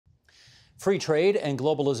Free trade and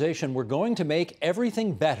globalization were going to make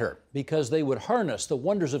everything better because they would harness the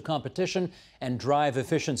wonders of competition and drive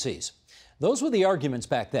efficiencies. Those were the arguments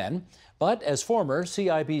back then. But as former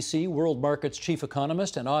CIBC World Markets chief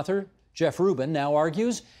economist and author Jeff Rubin now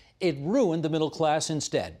argues, it ruined the middle class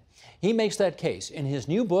instead. He makes that case in his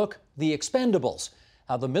new book, The Expendables,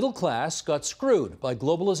 How the Middle Class Got Screwed by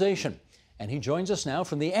Globalization. And he joins us now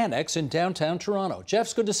from the Annex in downtown Toronto. Jeff,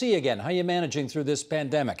 it's good to see you again. How are you managing through this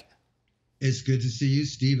pandemic? It's good to see you,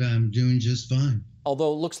 Steve. I'm doing just fine.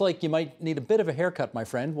 Although it looks like you might need a bit of a haircut, my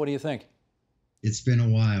friend. What do you think? It's been a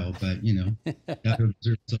while, but, got to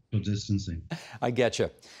observe social distancing. I get you.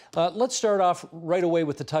 Let's start off right away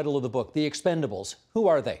with the title of the book, The Expendables. Who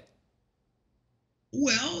are they?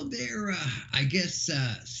 Well, they're,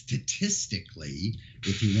 statistically,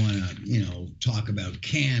 if you want to, talk about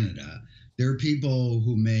Canada, there are people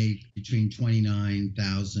who make between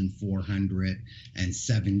 $29,400 and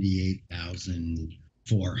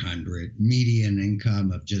 $78,400, median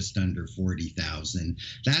income of just under $40,000.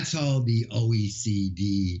 That's how the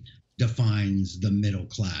OECD defines the middle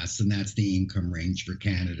class, and that's the income range for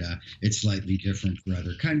Canada. It's slightly different for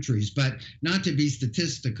other countries, but not to be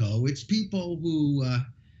statistical, it's people who,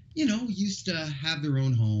 used to have their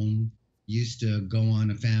own home, used to go on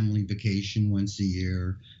a family vacation once a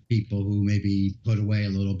year, people who maybe put away a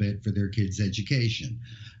little bit for their kids' education.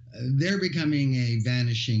 They're becoming a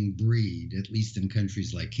vanishing breed, at least in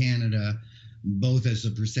countries like Canada, both as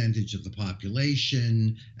a percentage of the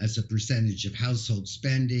population, as a percentage of household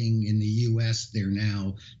spending. In the U.S., they're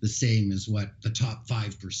now the same as what the top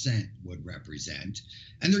 5% would represent.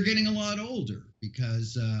 And they're getting a lot older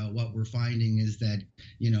because what we're finding is that,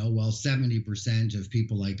 while 70% of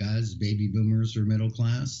people like us, baby boomers, are middle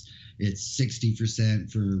class, it's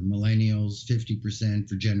 60% for millennials, 50%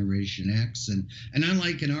 for Generation X. And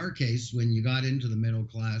unlike in our case, when you got into the middle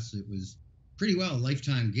class, it was pretty well a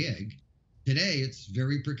lifetime gig. Today, it's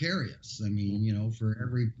very precarious. I mean, for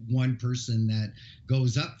every one person that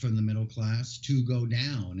goes up from the middle class, two go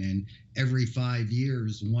down. And every 5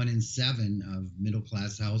 years, 1 in 7 of middle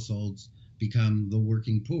class households become the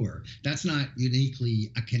working poor. That's not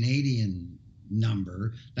uniquely a Canadian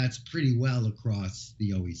number. That's pretty well across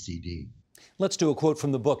the OECD. Let's do a quote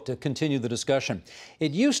from the book to continue the discussion.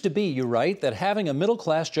 It used to be, you write, that having a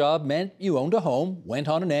middle-class job meant you owned a home, went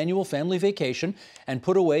on an annual family vacation, and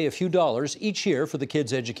put away a few dollars each year for the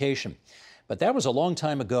kids' education. But that was a long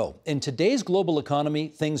time ago. In today's global economy,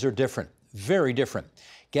 things are different, very different.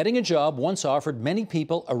 Getting a job once offered many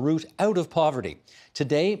people a route out of poverty.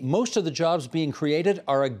 Today, most of the jobs being created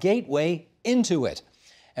are a gateway into it.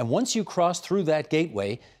 And once you cross through that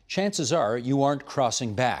gateway, chances are you aren't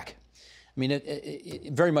crossing back. I mean,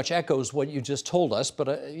 it very much echoes what you just told us, but,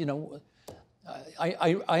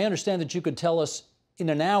 I understand that you could tell us in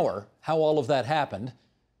an hour how all of that happened.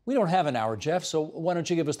 We don't have an hour, Jeff, so why don't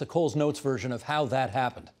you give us the Coles Notes version of how that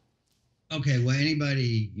happened? Okay, well,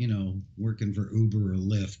 anybody, working for Uber or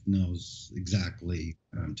Lyft knows exactly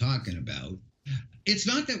what I'm talking about. It's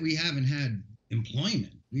not that we haven't had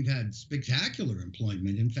employment. We've had spectacular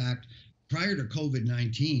employment. In fact, prior to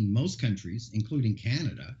COVID-19, most countries, including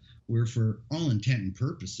Canada, were, for all intent and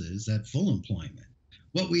purposes, at full employment.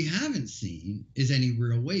 What we haven't seen is any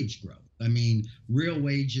real wage growth. I mean, real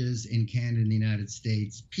wages in Canada and the United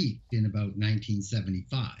States peaked in about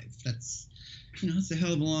 1975. That's, it's a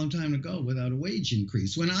hell of a long time to go without a wage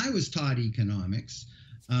increase. When I was taught economics,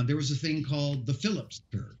 there was a thing called the Phillips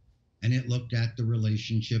curve, and it looked at the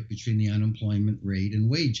relationship between the unemployment rate and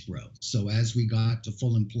wage growth. So as we got to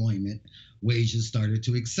full employment, wages started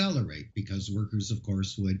to accelerate because workers, of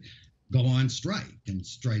course, would go on strike, and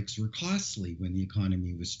strikes were costly when the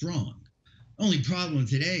economy was strong. Only problem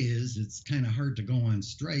today is it's kind of hard to go on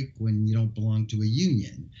strike when you don't belong to a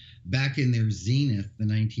union. Back in their zenith, the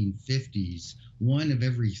 1950s, 1 of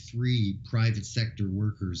every 3 private sector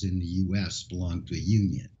workers in the U.S. belonged to a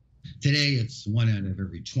union. Today, it's 1 out of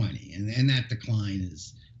every 20, and that decline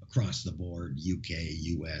is across the board: UK,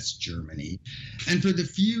 US, Germany. And for the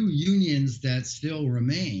few unions that still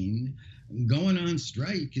remain, going on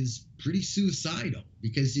strike is pretty suicidal,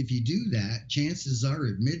 because if you do that, chances are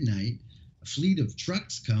at midnight, a fleet of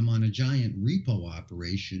trucks come on a giant repo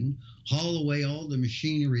operation, haul away all the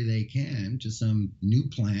machinery they can to some new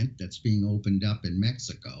plant that's being opened up in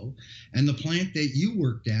Mexico. And the plant that you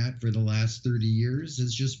worked at for the last 30 years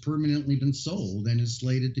has just permanently been sold and is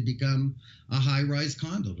slated to become a high-rise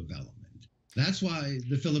condo development. That's why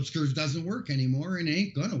the Phillips curve doesn't work anymore, and it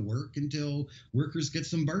ain't going to work until workers get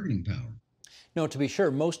some bargaining power. No, to be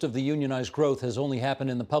sure, most of the unionized growth has only happened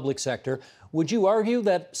in the public sector. Would you argue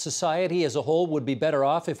that society as a whole would be better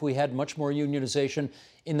off if we had much more unionization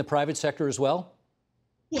in the private sector as well?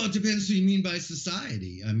 Well, it depends what you mean by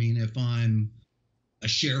society. I mean, if I'm a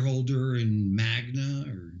shareholder in Magna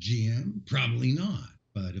or GM, probably not.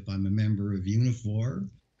 But if I'm a member of Unifor,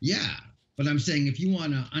 yeah. But I'm saying if you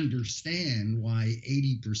want to understand why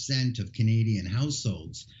 80% of Canadian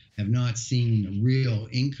households have not seen real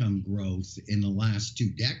income growth in the last 2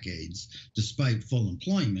 decades, despite full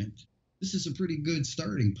employment, this is a pretty good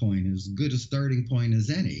starting point, as good a starting point as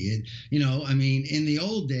any. I mean, in the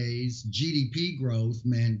old days, GDP growth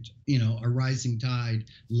meant, a rising tide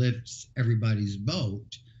lifts everybody's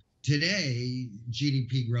boat. Today,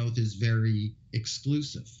 GDP growth is very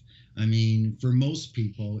exclusive. I mean, for most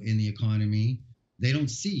people in the economy, they don't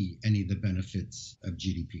see any of the benefits of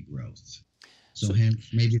GDP growth. So hence,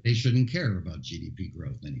 maybe they shouldn't care about GDP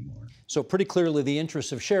growth anymore. So pretty clearly the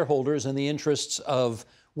interests of shareholders and the interests of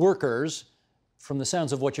workers, from the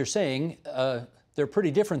sounds of what you're saying, they're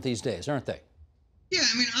pretty different these days, aren't they? Yeah,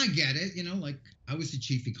 I mean, I get it. Like I was the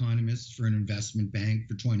chief economist for an investment bank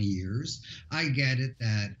for 20 years. I get it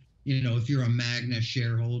that, if you're a Magna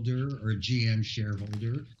shareholder or a GM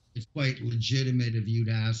shareholder, it's quite legitimate of you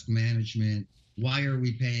to ask management, why are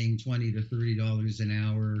we paying $20 to $30 an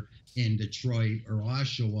hour in Detroit or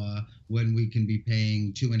Oshawa when we can be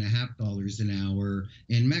paying $2.50 an hour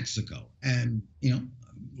in Mexico? And,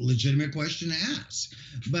 legitimate question to ask.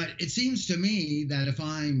 But it seems to me that if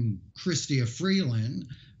I'm Chrystia Freeland,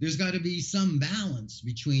 there's got to be some balance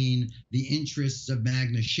between the interests of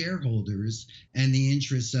Magna shareholders and the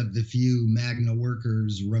interests of the few Magna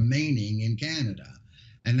workers remaining in Canada.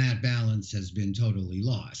 And that balance has been totally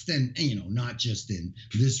lost. And, not just in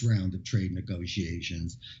this round of trade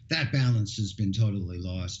negotiations, that balance has been totally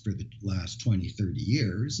lost for the last 20, 30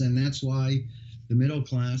 years. And that's why the middle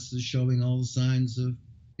class is showing all the signs of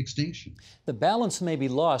extinction. The balance may be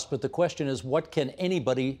lost, but the question is, what can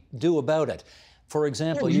anybody do about it? For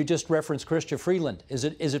example, you just referenced Chrystia Freeland. Is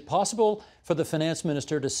it possible for the finance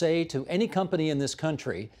minister to say to any company in this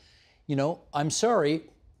country, I'm sorry,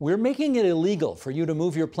 we're making it illegal for you to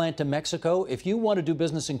move your plant to Mexico. If you want to do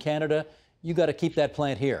business in Canada, you got to keep that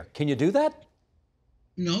plant here. Can you do that?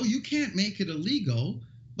 No, you can't make it illegal,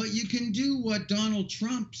 but you can do what Donald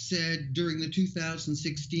Trump said during the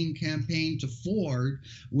 2016 campaign to Ford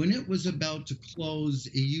when it was about to close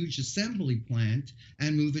a huge assembly plant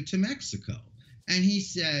and move it to Mexico. And he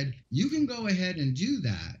said, you can go ahead and do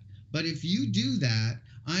that, but if you do that,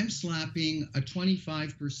 I'm slapping a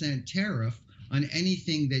 25% tariff on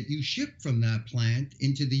anything that you ship from that plant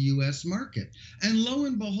into the U.S. market. And lo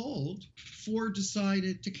and behold, Ford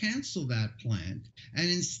decided to cancel that plant and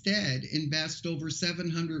instead invest over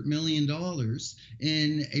 $700 million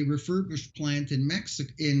in a refurbished plant in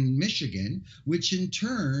Michigan, which in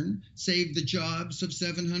turn saved the jobs of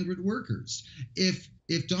 700 workers. If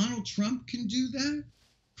Donald Trump can do that,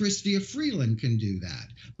 Chrystia Freeland can do that,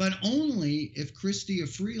 but only if Chrystia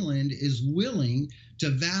Freeland is willing to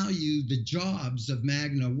value the jobs of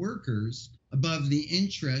Magna workers above the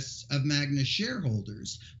interests of Magna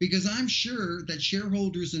shareholders, because I'm sure that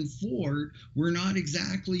shareholders in Ford were not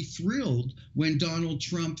exactly thrilled when Donald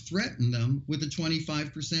Trump threatened them with a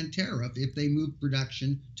 25% tariff if they moved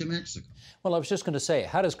production to Mexico. Well, I was just going to say,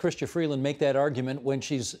 how does Chrystia Freeland make that argument when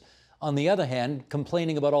she's, on the other hand,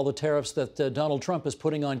 complaining about all the tariffs that Donald Trump is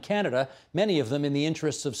putting on Canada, many of them in the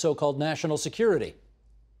interests of so-called national security?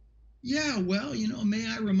 Yeah, well, may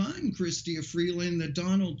I remind Chrystia Freeland that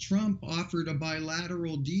Donald Trump offered a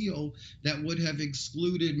bilateral deal that would have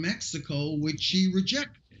excluded Mexico, which she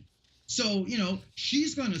rejected. So,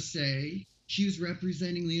 she's going to say she's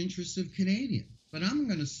representing the interests of Canadians. But I'm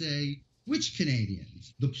going to say, which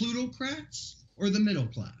Canadians? The plutocrats or the middle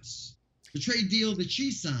class? The trade deal that she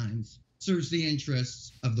signs serves the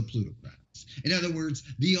interests of the plutocrats. In other words,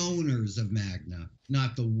 the owners of Magna,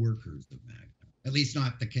 not the workers of Magna. At least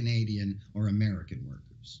not the Canadian or American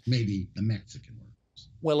workers, maybe the Mexican workers.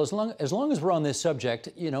 Well, as long as we're on this subject,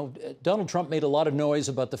 Donald Trump made a lot of noise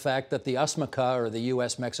about the fact that the USMCA, or the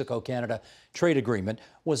U.S., Mexico, Canada trade agreement,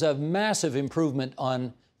 was a massive improvement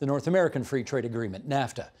on the North American Free Trade Agreement,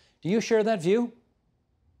 NAFTA. Do you share that view?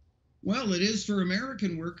 Well, it is for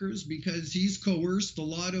American workers because he's coerced a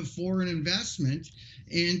lot of foreign investment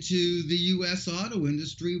into the U.S. auto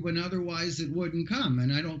industry when otherwise it wouldn't come.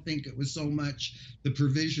 And I don't think it was so much the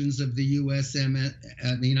provisions of the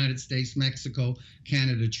the United States, Mexico,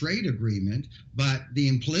 Canada trade agreement, but the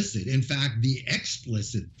implicit, in fact, the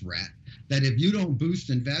explicit threat that if you don't boost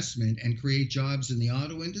investment and create jobs in the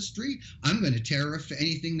auto industry, I'm going to tariff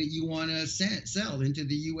anything that you want to sell into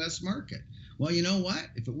the U.S. market. Well, you know what?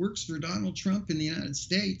 If it works for Donald Trump in the United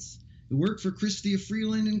States, it worked for Chrystia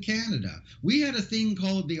Freeland in Canada. We had a thing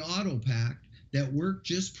called the Auto Pact that worked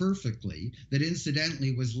just perfectly, that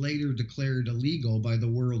incidentally was later declared illegal by the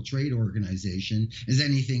World Trade Organization as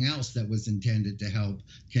anything else that was intended to help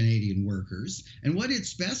Canadian workers. And what it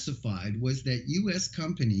specified was that US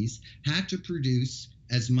companies had to produce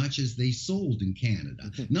as much as they sold in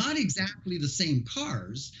Canada. Not exactly the same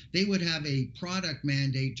cars. They would have a product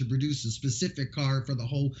mandate to produce a specific car for the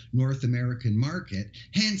whole North American market,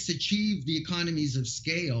 hence achieve the economies of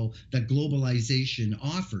scale that globalization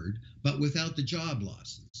offered, but without the job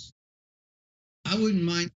losses. I wouldn't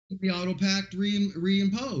mind the auto pact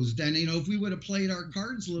reimposed. And, if we would have played our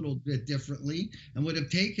cards a little bit differently and would have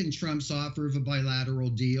taken Trump's offer of a bilateral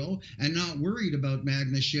deal and not worried about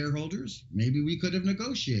Magna shareholders, maybe we could have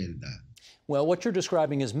negotiated that. Well, what you're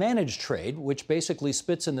describing is managed trade, which basically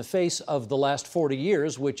spits in the face of the last 40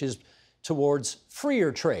 years, which is towards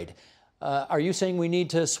freer trade. Are you saying we need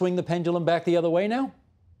to swing the pendulum back the other way now?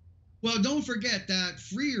 Well, don't forget that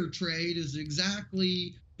freer trade is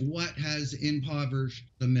exactly what has impoverished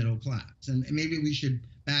the middle class. And maybe we should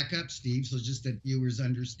back up, Steve, so just that viewers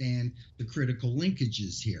understand the critical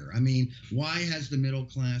linkages here. I mean, why has the middle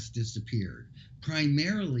class disappeared?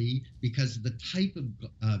 Primarily because of the type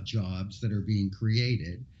of jobs that are being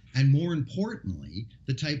created, and more importantly,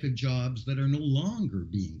 the type of jobs that are no longer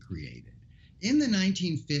being created. In the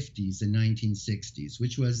 1950s and 1960s,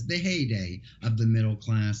 which was the heyday of the middle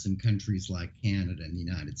class in countries like Canada and the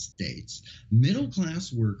United States, middle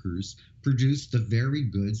class workers produced the very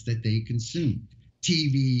goods that they consumed.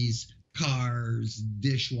 TVs, cars,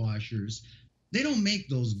 dishwashers. They don't make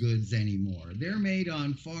those goods anymore. They're made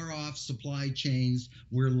on far off supply chains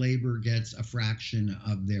where labor gets a fraction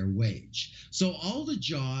of their wage. So all the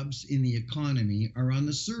jobs in the economy are on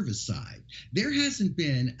the service side. There hasn't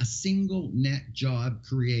been a single net job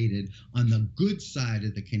created on the good side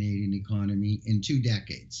of the Canadian economy in 2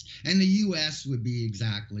 decades. And the US would be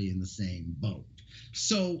exactly in the same boat.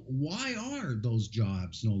 So why are those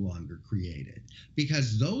jobs no longer created?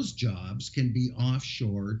 Because those jobs can be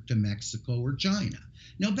offshored to Mexico or China.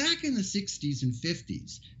 Now, back in the 60s and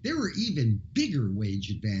 50s, there were even bigger wage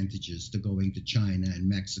advantages to going to China and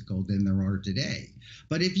Mexico than there are today.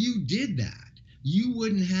 But if you did that, you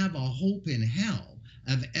wouldn't have a hope in hell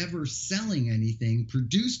of ever selling anything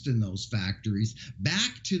produced in those factories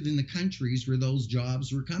back to the countries where those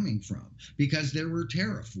jobs were coming from, because there were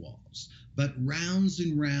tariff walls. But rounds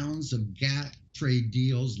and rounds of GATT trade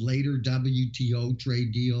deals, later WTO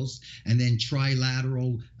trade deals, and then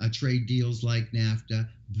trilateral trade deals like NAFTA,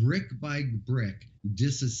 brick by brick,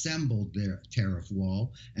 disassembled their tariff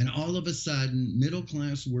wall. And all of a sudden,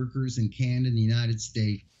 middle-class workers in Canada and the United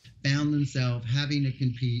States found themselves having to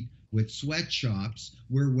compete with sweatshops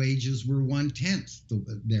where wages were 1/10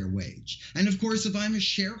 their wage. And of course, if I'm a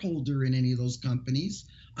shareholder in any of those companies,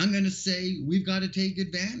 I'm going to say we've got to take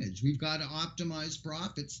advantage. We've got to optimize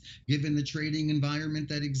profits given the trading environment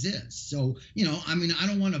that exists. So, I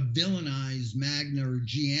don't want to villainize Magna or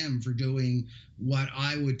GM for doing what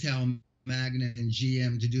I would tell Magna and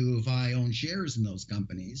GM to do if I own shares in those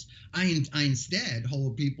companies. I instead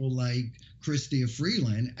hold people like Chrystia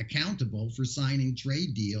Freeland accountable for signing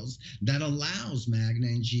trade deals that allows Magna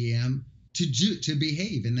and GM to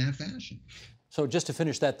behave in that fashion. So just to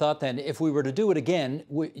finish that thought then, if we were to do it again,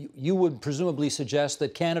 you would presumably suggest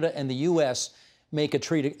that Canada and the U.S. make a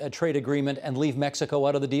trade agreement and leave Mexico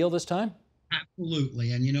out of the deal this time?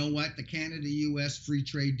 Absolutely. And you know what? The Canada-U.S. free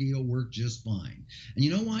trade deal worked just fine. And you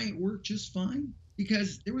know why it worked just fine?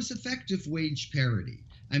 Because there was effective wage parity.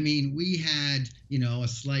 I mean, we had, a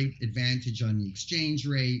slight advantage on the exchange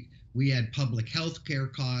rate. We had public health care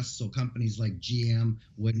costs, so companies like GM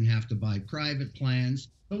wouldn't have to buy private plans.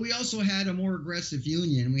 But we also had a more aggressive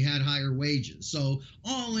union. We had higher wages. So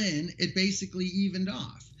all in, it basically evened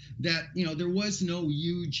off. That, there was no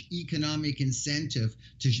huge economic incentive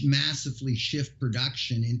to massively shift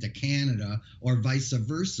production into Canada or vice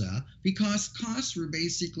versa, because costs were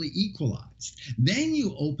basically equalized. Then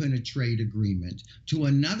you open a trade agreement to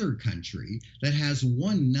another country that has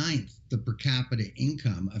 1/9 the per capita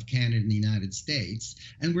income of Canada and the United States,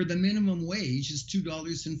 and where the minimum wage is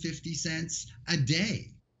 $2.50 a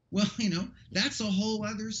day. Well, that's a whole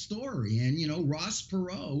other story. And, Ross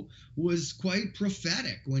Perot was quite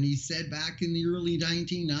prophetic when he said back in the early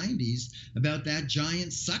 1990s about that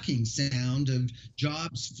giant sucking sound of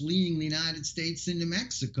jobs fleeing the United States into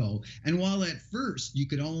Mexico. And while at first you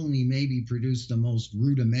could only maybe produce the most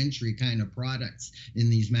rudimentary kind of products in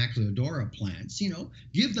these maquiladora plants,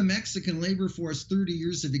 give the Mexican labor force 30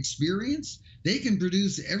 years of experience, they can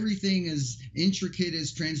produce everything as intricate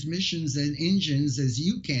as transmissions and engines as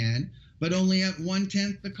you can, but only at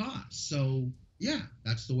 1/10 the cost. So, yeah,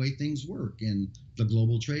 that's the way things work in the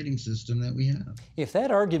global trading system that we have. If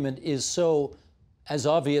that argument is so as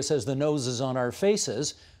obvious as the noses on our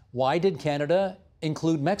faces, why did Canada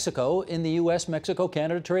include Mexico in the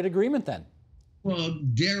U.S.-Mexico-Canada trade agreement then? Well,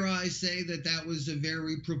 dare I say that that was a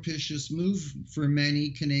very propitious move for many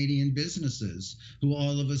Canadian businesses who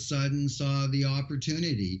all of a sudden saw the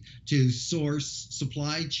opportunity to source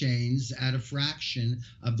supply chains at a fraction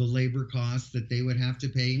of the labor costs that they would have to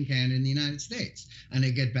pay in Canada and the United States. And I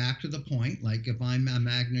get back to the point, like if I'm a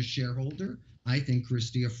Magnus shareholder, I think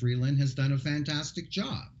Chrystia Freeland has done a fantastic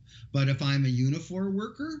job. But if I'm a Unifor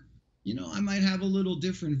worker, I might have a little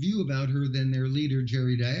different view about her than their leader,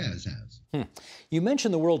 Jerry Diaz, has. You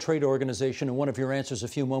mentioned the World Trade Organization in one of your answers a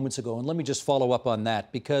few moments ago, and let me just follow up on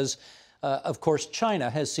that because, of course, China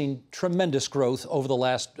has seen tremendous growth over the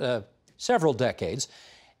last several decades.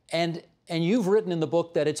 And you've written in the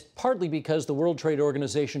book that it's partly because the World Trade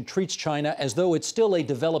Organization treats China as though it's still a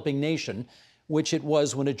developing nation, which it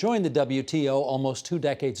was when it joined the WTO almost 2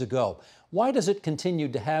 decades ago. Why does it continue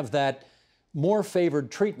to have that more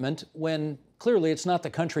favored treatment when clearly it's not the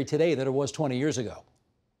country today that it was 20 years ago?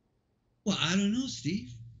 Well, I don't know,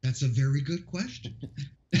 Steve. That's a very good question.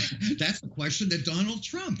 That's a question that Donald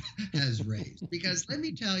Trump has raised, because let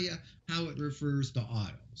me tell you how it refers to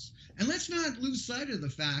autos. And let's not lose sight of the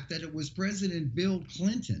fact that it was President Bill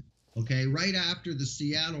Clinton, right after the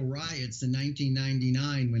Seattle riots in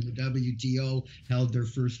 1999, when the WTO held their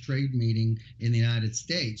first trade meeting in the United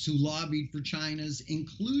States, who lobbied for China's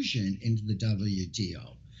inclusion into the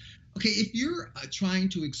WTO. If you're trying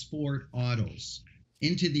to export autos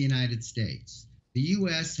into the United States, the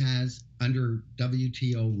U.S. has, under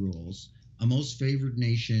WTO rules, a most favored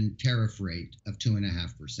nation tariff rate of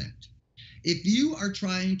 2.5%. If you are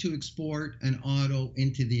trying to export an auto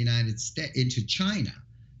into the United States, into China,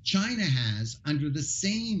 China has, under the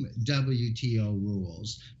same WTO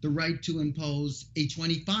rules, the right to impose a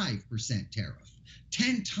 25% tariff,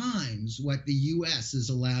 10 times what the U.S. is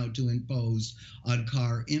allowed to impose on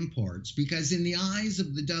car imports, because in the eyes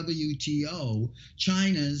of the WTO,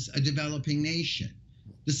 China's a developing nation.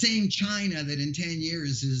 The same China that in 10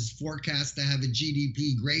 years is forecast to have a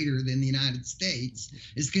GDP greater than the United States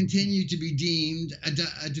is continued to be deemed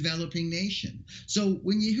a developing nation. So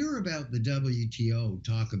when you hear about the WTO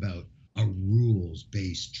talk about a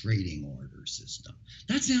rules-based trading order system,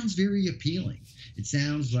 that sounds very appealing. It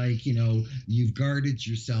sounds like, you've guarded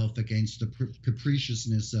yourself against the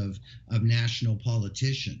capriciousness of national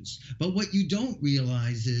politicians. But what you don't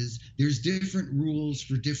realize is there's different rules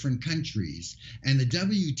for different countries, and the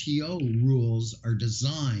WTO rules are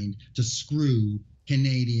designed to screw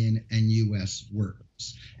Canadian and U.S.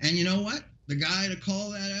 workers. And you know what? The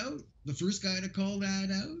first guy to call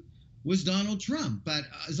that out was Donald Trump. But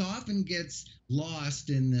as often gets lost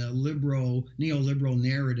in the neoliberal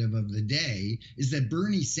narrative of the day, is that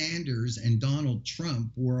Bernie Sanders and Donald Trump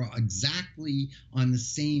were exactly on the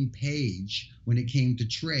same page when it came to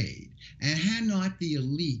trade. And had not the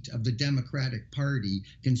elite of the Democratic Party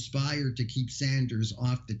conspired to keep Sanders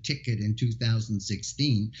off the ticket in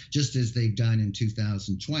 2016, just as they've done in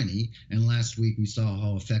 2020, and last week we saw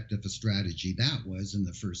how effective a strategy that was in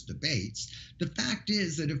the first debates, the fact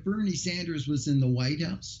is that if Bernie Sanders was in the White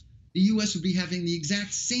House, the U.S. would be having the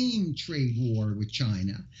exact same trade war with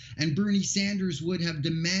China, and Bernie Sanders would have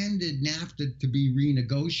demanded NAFTA to be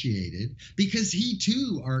renegotiated because he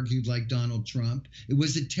too argued, like Donald Trump, it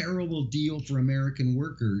was a terrible deal for American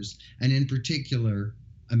workers, and in particular,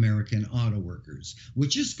 American auto workers.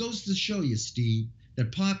 Which just goes to show you, Steve,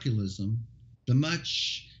 that populism, the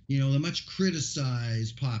much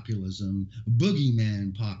criticized populism,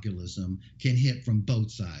 boogeyman populism, can hit from both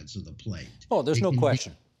sides of the plate. Oh, there's no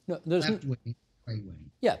question. No, left wing, right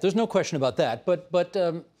wing. Yeah, there's no question about that. But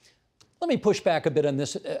let me push back a bit on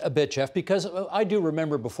this Jeff, because I do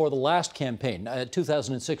remember before the last campaign,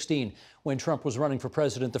 2016, when Trump was running for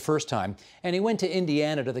president the first time, and he went to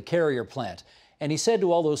Indiana to the Carrier plant. And he said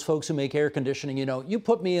to all those folks who make air conditioning, you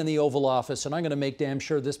put me in the Oval Office and I'm going to make damn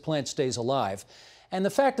sure this plant stays alive. And the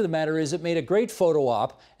fact of the matter is it made a great photo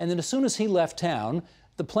op. And then as soon as he left town,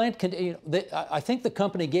 the plant, I think the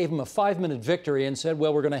company gave them a 5-minute victory and said,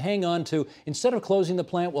 well, we're going to hang on to, instead of closing the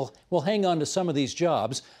plant, we'll hang on to some of these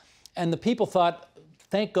jobs. And the people thought,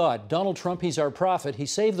 thank God, Donald Trump, he's our prophet, he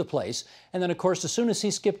saved the place. And then, of course, as soon as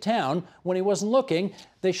he skipped town, when he wasn't looking,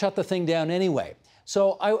 they shut the thing down anyway.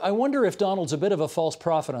 So I wonder if Donald's a bit of a false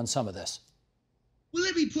prophet on some of this. Well,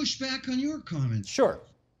 let me push back on your comments. Sure.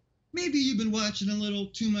 Maybe you've been watching a little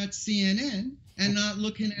too much CNN and not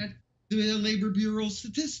looking at the Labor Bureau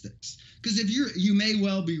statistics. Because you may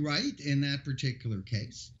well be right in that particular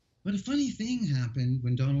case. But a funny thing happened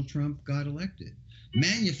when Donald Trump got elected.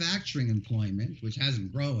 Manufacturing employment, which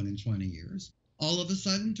hasn't grown in 20 years, all of a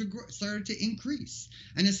sudden started to increase.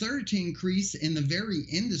 And it started to increase in the very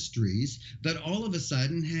industries that all of a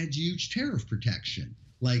sudden had huge tariff protection,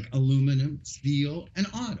 like aluminum, steel, and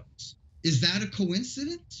autos. Is that a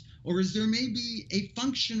coincidence? Or is there maybe a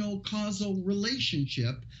functional causal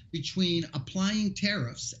relationship between applying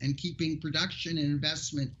tariffs and keeping production and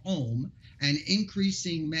investment home and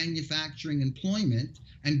increasing manufacturing employment?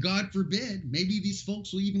 And God forbid, maybe these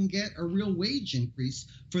folks will even get a real wage increase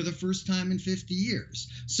for the first time in 50 years.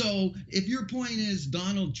 So if your point is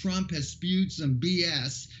Donald Trump has spewed some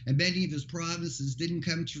BS and many of his promises didn't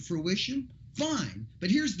come to fruition, fine.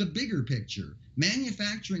 But here's the bigger picture.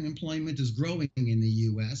 Manufacturing employment is growing in the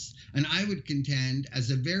U.S., and I would contend as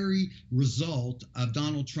a very result of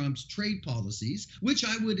Donald Trump's trade policies, which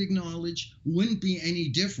I would acknowledge wouldn't be any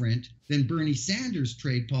different than Bernie Sanders'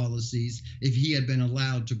 trade policies if he had been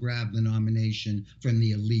allowed to grab the nomination from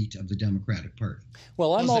the elite of the Democratic Party.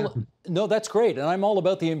 Well, no, that's great, and I'm all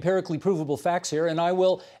about the empirically provable facts here, and I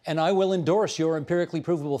will endorse your empirically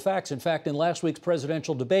provable facts. In fact, in last week's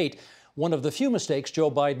presidential debate, one of the few mistakes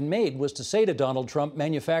Joe Biden made was to say to Donald Trump,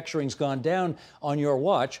 manufacturing's gone down on your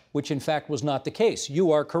watch, which in fact was not the case.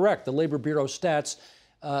 You are correct. The Labor Bureau stats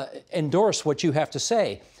endorse what you have to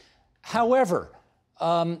say. However,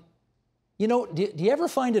 you know, do you ever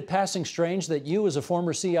find it passing strange that you, as a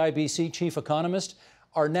former CIBC chief economist,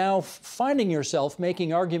 are now finding yourself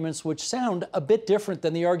making arguments which sound a bit different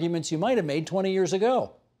than the arguments you might have made 20 years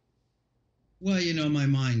ago? Well, you know, my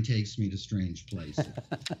mind takes me to strange places.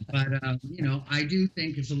 But, you know, I do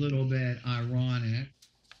think it's a little bit ironic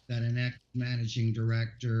that an ex-managing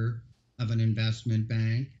director of an investment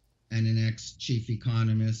bank and an ex-chief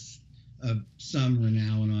economist of some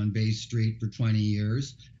renown on Bay Street for 20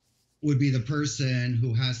 years would be the person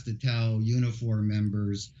who has to tell uniform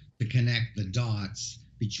members to connect the dots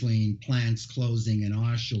between plants closing in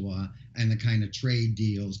Oshawa and the kind of trade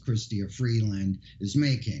deals Chrystia Freeland is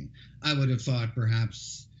making. I would have thought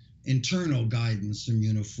perhaps internal guidance from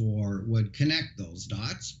Unifor would connect those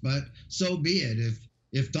dots, but so be it.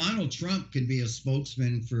 If Donald Trump can be a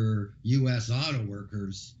spokesman for U.S. auto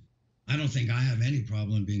workers, I don't think I have any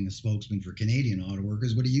problem being a spokesman for Canadian auto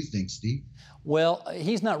workers. What do you think, Steve? Well,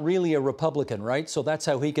 he's not really a Republican, right? So that's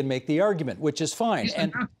how he can make the argument, which is fine.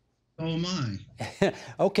 Oh, my.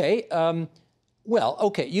 Okay. Well,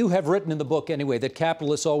 okay, you have written in the book anyway that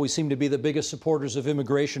capitalists always seem to be the biggest supporters of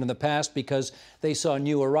immigration in the past because they saw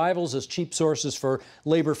new arrivals as cheap sources for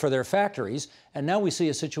labor for their factories. And now we see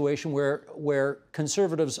a situation where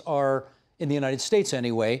conservatives are, in the United States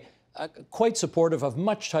anyway, quite supportive of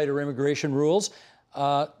much tighter immigration rules.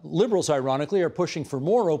 Liberals, ironically, are pushing for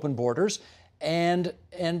more open borders. And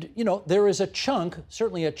you know, there is a chunk,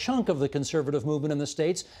 certainly a chunk of the conservative movement in the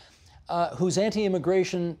States whose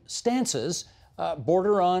anti-immigration stances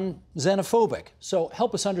border on xenophobic. So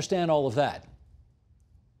help us understand all of that.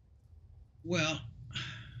 Well,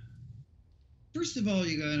 first of all,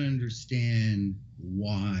 you got to understand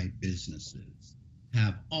why businesses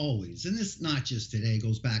have always, and this not just today,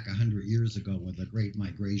 goes back 100 years ago with the Great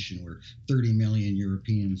Migration, where 30 million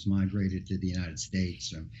Europeans migrated to the United States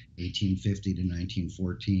from 1850 to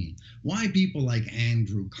 1914. Why people like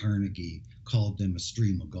Andrew Carnegie called them a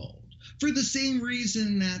stream of gold. For the same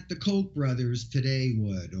reason that the Koch brothers today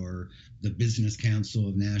would, or the Business Council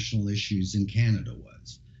of National Issues in Canada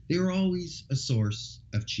was. They were always a source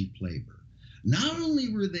of cheap labor. Not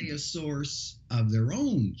only were they a source of their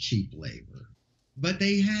own cheap labor, but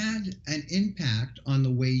they had an impact on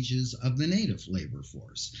the wages of the native labor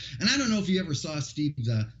force. And I don't know if you ever saw, Steve,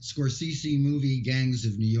 the Scorsese movie Gangs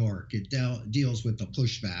of New York. It deals with the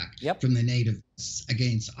pushback from the natives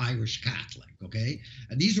against Irish Catholic, okay?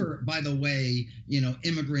 These were, by the way, you know,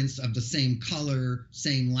 immigrants of the same color,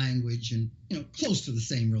 same language, and, you know, close to the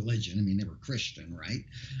same religion. I mean, they were Christian, right?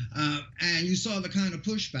 And you saw the kind of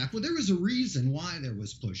pushback. Well, there was a reason why there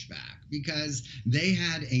was pushback, because they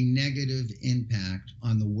had a negative impact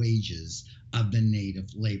on the wages of the native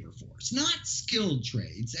labor force, not skilled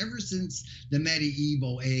trades. Ever since the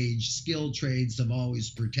medieval age, skilled trades have always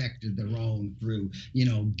protected their own through,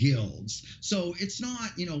 guilds. So it's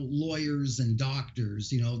not, lawyers and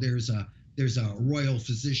doctors. There's a Royal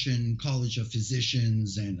Physician College of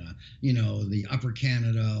Physicians and the Upper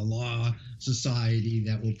Canada Law Society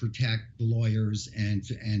that will protect the lawyers and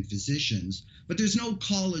physicians. But there's no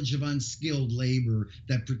College of Unskilled Labor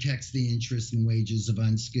that protects the interests and wages of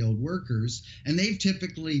unskilled workers, and they've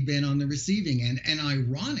typically been on the receiving end. And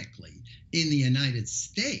ironically, in the United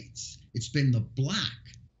States, it's been the Black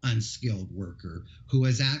unskilled worker who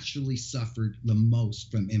has actually suffered the most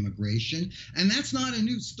from immigration. And that's not a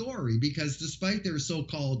new story, because despite their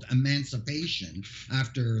so-called emancipation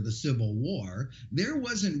after the Civil War, there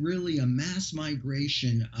wasn't really a mass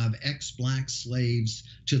migration of ex-Black slaves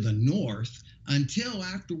to the North until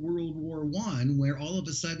after World War I, where all of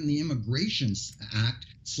a sudden the Immigration Act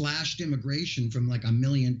slashed immigration from like 1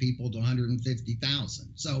 million people to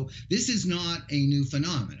 150,000. So this is not a new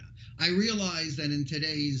phenomenon. I realize that in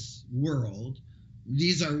today's world,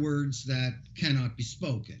 these are words that cannot be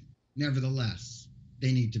spoken. Nevertheless,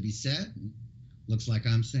 they need to be said. Looks like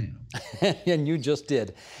I'm saying them. And you just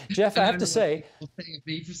did. Jeff, I have to say... People say of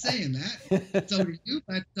me for saying that. So do you,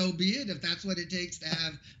 but so be it. If that's what it takes to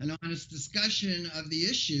have an honest discussion of the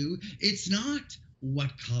issue, it's not what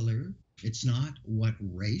color, it's not what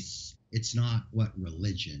race, it's not what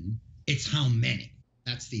religion, it's how many.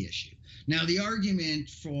 That's the issue. Now, the argument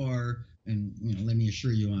for, and let me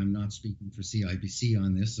assure you, I'm not speaking for CIBC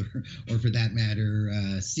on this, or for that matter,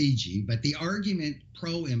 CG, but the argument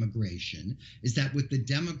pro-immigration is that with the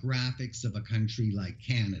demographics of a country like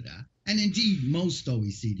Canada, and indeed most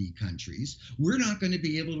OECD countries, we're not going to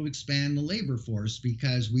be able to expand the labor force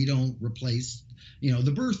because we don't replace,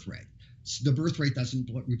 the birth rate. The birth rate doesn't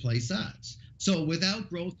replace us. So without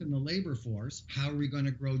growth in the labor force, how are we going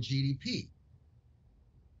to grow GDP?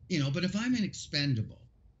 But if I'm an expendable,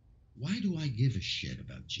 why do I give a shit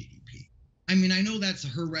about GDP? I mean, I know that's a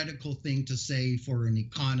heretical thing to say for an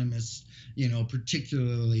economist,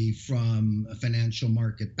 particularly from a financial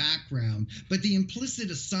market background. But the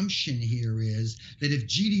implicit assumption here is that if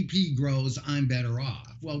GDP grows, I'm better off.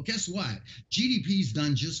 Well, guess what? GDP's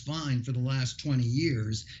done just fine for the last 20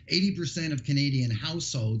 years. 80% of Canadian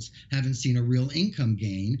households haven't seen a real income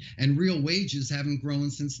gain, and real wages haven't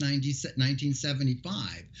grown since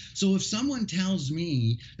 1975. So if someone tells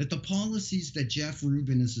me that the policies that Jeff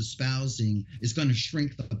Rubin is espousing is going to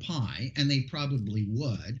shrink the pie, and they probably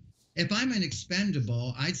would, if I'm an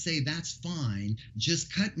expendable, I'd say that's fine.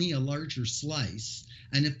 Just cut me a larger slice.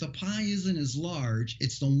 And if the pie isn't as large,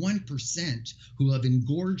 it's the 1% who have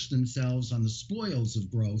engorged themselves on the spoils of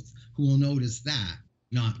growth who will notice that,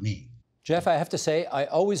 not me. Jeff, I have to say, I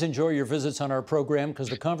always enjoy your visits on our program because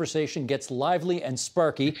the conversation gets lively and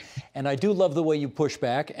sparky, and I do love the way you push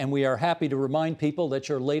back, and we are happy to remind people that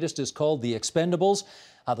your latest is called The Expendables,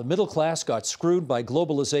 How the Middle Class Got Screwed by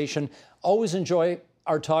Globalization. Always enjoy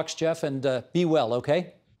our talks, Jeff, and be well,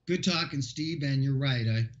 okay? Good talking, Steve, and you're right.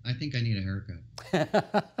 I think I need a haircut.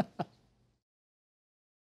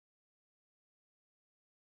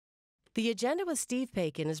 The Agenda with Steve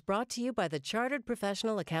Paikin is brought to you by the Chartered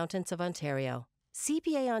Professional Accountants of Ontario.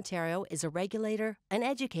 CPA Ontario is a regulator, an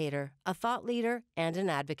educator, a thought leader, and an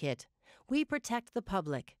advocate. We protect the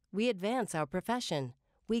public. We advance our profession.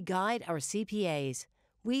 We guide our CPAs.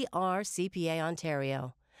 We are CPA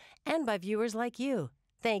Ontario. And by viewers like you.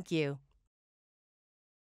 Thank you.